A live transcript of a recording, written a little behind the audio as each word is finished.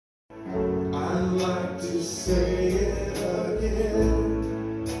like to say it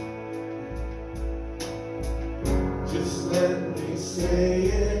again. Just let me say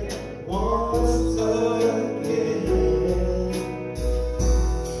it once again.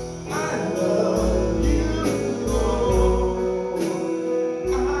 I love you, Lord.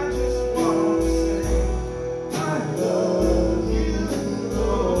 I just want to say I love you,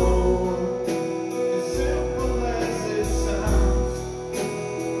 Lord. As simple as it sounds,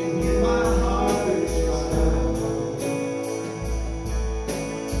 in my heart is found.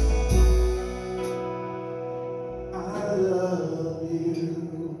 I love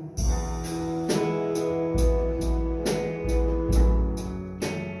you.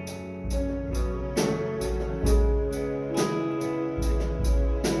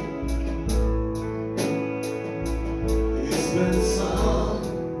 It's been sung,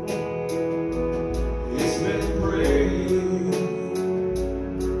 it's been prayed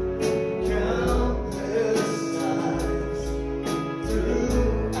countless times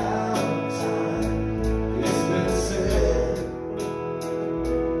throughout time. It's been said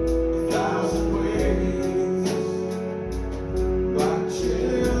 1,000 ways by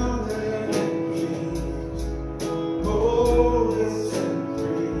children and kings, poets and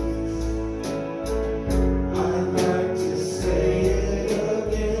priests. I'd like to say it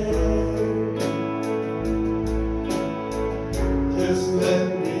again. Just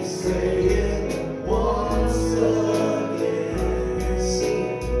let me say it once again.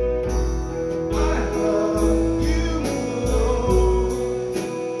 Sing it. I love you, Lord.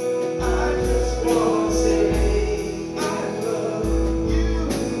 I just want to say I love you,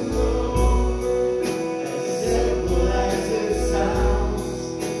 Lord. As simple as it sounds,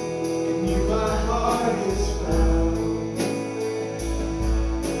 in you my heart is found.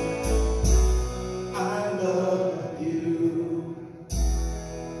 I love you.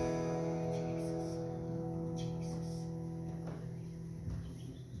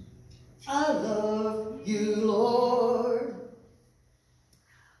 I love you, Lord.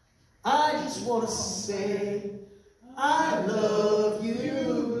 I just want to say I love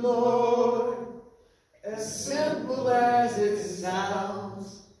you, Lord. As simple as it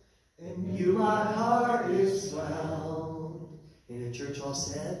sounds, in you my heart is found. And the church all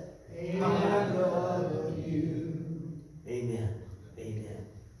said, I love you. Amen. Amen.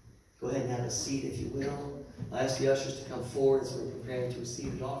 Go ahead and have a seat if you will. I'll ask the ushers to come forward as we're preparing to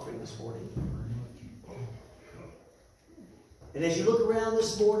receive the offering this morning. And as you look around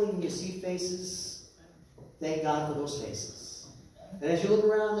this morning and you see faces, thank God for those faces. And as you look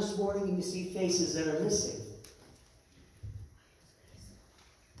around this morning and you see faces that are missing,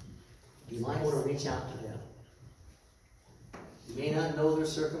 you might want to reach out to them. You may not know their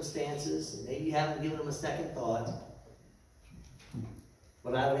circumstances, and maybe you haven't given them a second thought.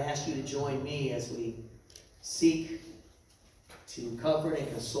 But I would ask you to join me as we seek to comfort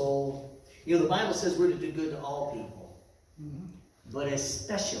and console. You know, the Bible says we're to do good to all people, but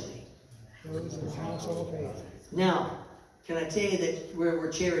especially Those in the household of faith. now. Can I tell you that where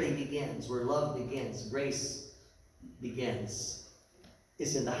charity begins, where love begins, grace begins,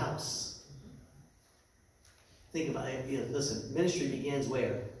 is in the house. Think about it. You know, listen, ministry begins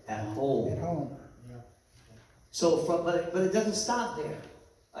where? At home. At home. So, but it doesn't stop there.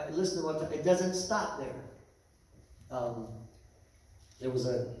 Listen to what it doesn't stop there. There was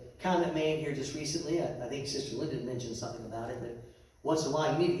a comment made here just recently. I think Sister Linda mentioned something about it. That once in a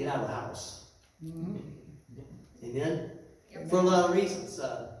while you need to get out of the house. Amen. For a lot of reasons.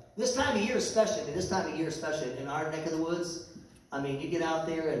 This time of year, especially in our neck of the woods. I mean, you get out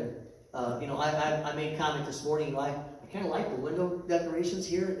there and you know, I made a comment this morning. You know, I kind of like the window decorations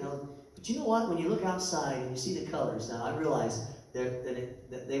here. You know, but you know what? When you look outside and you see the colors, now I realize that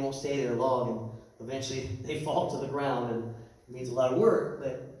they won't stay there long, and eventually they fall to the ground, and it means a lot of work.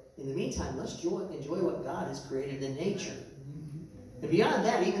 But in the meantime, let's enjoy what God has created in nature. And beyond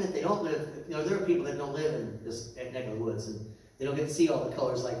that, even if they don't live, you know, there are people that don't live in this neck of the woods, and they don't get to see all the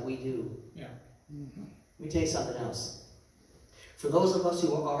colors like we do. Yeah. Let me tell you something else. For those of us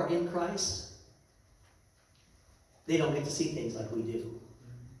who are in Christ, they don't get to see things like we do.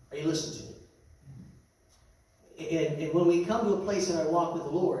 Are you listening to me? And when we come to a place in our walk with the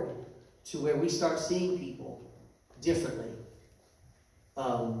Lord to where we start seeing people differently.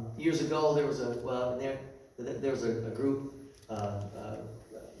 Years ago, there was a group, a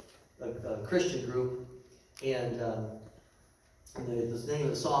Christian group, and the name of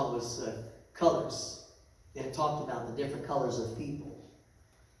the song was Colors, and it talked about the different colors of people.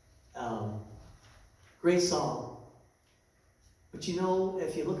 Great song. But you know,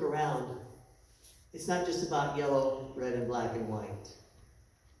 if you look around, it's not just about yellow, red, and black and white.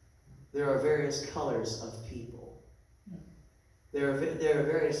 there are various colors of people. There are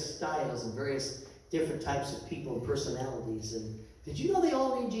various styles and various different types of people and personalities. And did you know they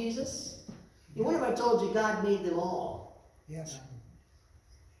all need Jesus? You wonder if I told you God made them all? Yes.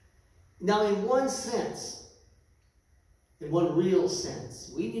 Now, in one sense, in one real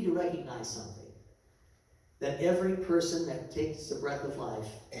sense, we need to recognize something. That every person that takes the breath of life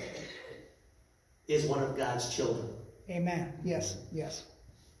is one of God's children. Amen. Yes. Yes.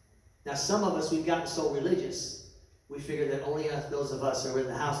 Now, some of us, we've gotten so religious, we figure that only those of us who are in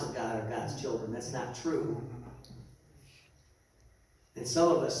the house of God are God's children. That's not true. And some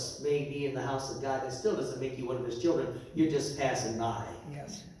of us may be in the house of God. That still doesn't make you one of his children. You're just passing by.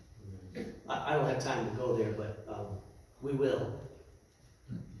 Yes. I don't have time to go there, but we will.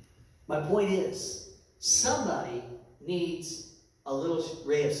 My point is, somebody needs a little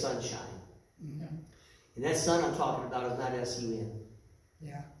ray of sunshine. Mm-hmm. And that sun I'm talking about is not S-U-N.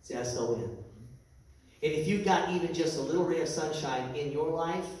 Yeah. It's S-O-N. And if you've got even just a little ray of sunshine in your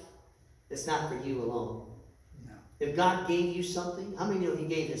life, it's not for you alone. No. If God gave you something, how many know he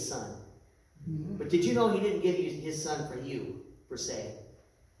gave his son? Mm-hmm. But did you know he didn't give you his son for you, per se?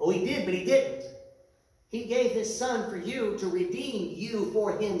 Oh, he did, but he didn't. He gave his son for you to redeem you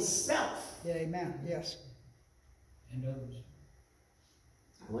for himself. Yeah, amen. Yes. And others.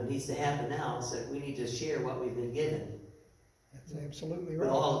 What needs to happen now is that we need to share what we've been given That's absolutely with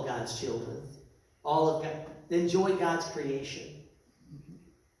right. all of God's children. All of God. Enjoy God's creation.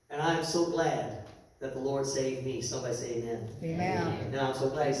 And I'm so glad that the Lord saved me. Somebody say amen. Amen. Now I'm so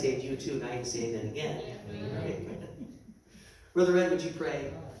glad he saved you too, and I can say amen again. Brother Ed, would you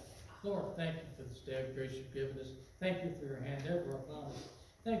pray? Lord, thank you for this day of grace you've given us. Thank you for your hand ever upon us.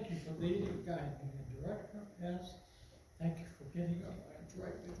 Thank you for leading, guiding, and directing our paths. Thank you for getting our lives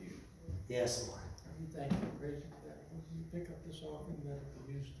right with you. Yes, Lord. We thank you and praise you for that. As we pick up this offering, let it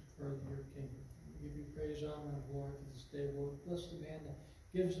be used to further your kingdom. We give you praise, honor, and glory for this day, Lord. Bless the man that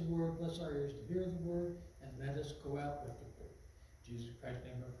gives the word. Bless our ears to hear the word. And let us go out with the word. In Jesus Christ's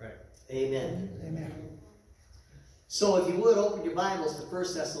name we pray. Amen. Amen. So if you would, open your Bibles to 1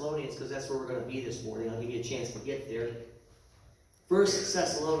 Thessalonians, because that's where we're going to be this morning. I'll give you a chance to get there. 1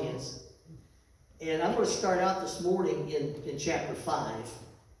 Thessalonians. And I'm going to start out this morning in chapter 5.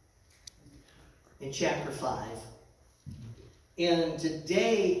 In chapter 5. And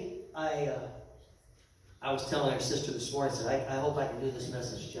today, I was telling our sister this morning, I said, I hope I can do this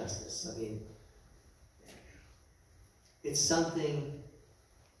message justice. I mean, it's something...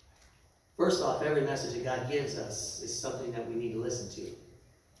 First off, every message that God gives us is something that we need to listen to.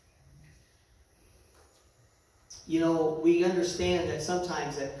 You know, we understand that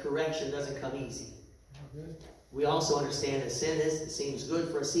sometimes that correction doesn't come easy. We also understand that sin seems good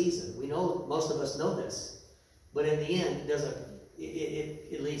for a season. We know, most of us know this. But in the end, it doesn't.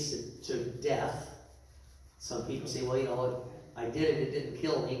 It leads to death. Some people say, well, you know, I did it, it didn't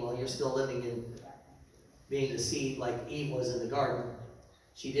kill me. Well, you're still living in being deceived like Eve was in the garden.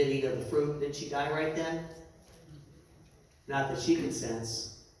 She did eat of the fruit. Did she die right then? Not that she could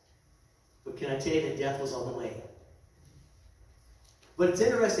sense. But can I tell you that death was on the way? But it's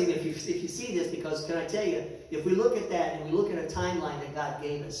interesting if you see this, because can I tell you, if we look at that and we look at a timeline that God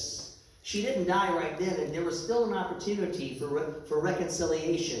gave us, she didn't die right then, and there was still an opportunity for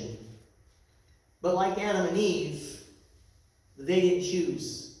reconciliation. But like Adam and Eve, they didn't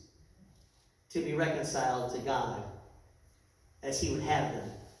choose to be reconciled to God as he would have them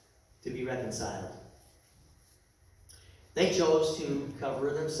to be reconciled. They chose to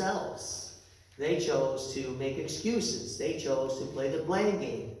cover themselves. They chose to make excuses. They chose to play the blame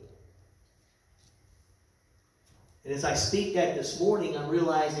game. And as I speak that this morning, I'm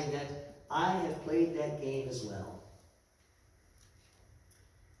realizing that I have played that game as well.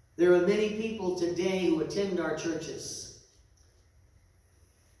 There are many people today who attend our churches.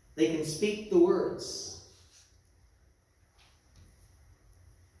 They can speak the words.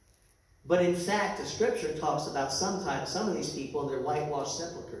 But in fact, the scripture talks about sometimes some of these people in their whitewashed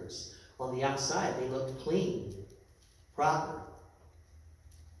sepulchres. On the outside, they looked clean, proper.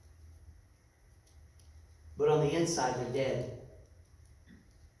 But on the inside, they're dead.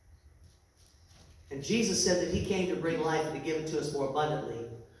 And Jesus said that he came to bring life and to give it to us more abundantly.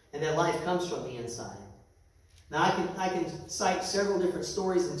 And that life comes from the inside. Now, I can cite several different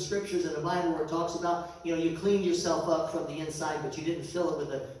stories and scriptures in the Bible where it talks about, you know, you cleaned yourself up from the inside, but you didn't fill it with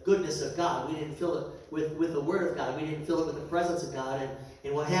the goodness of God. We didn't fill it with the Word of God. We didn't fill it with the presence of God.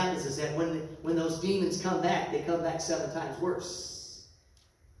 And what happens is that when those demons come back, they come back 7 times worse.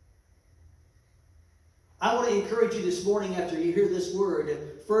 I want to encourage you this morning after you hear this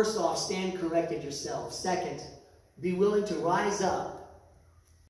word, first off, stand corrected yourself. Second, be willing to rise up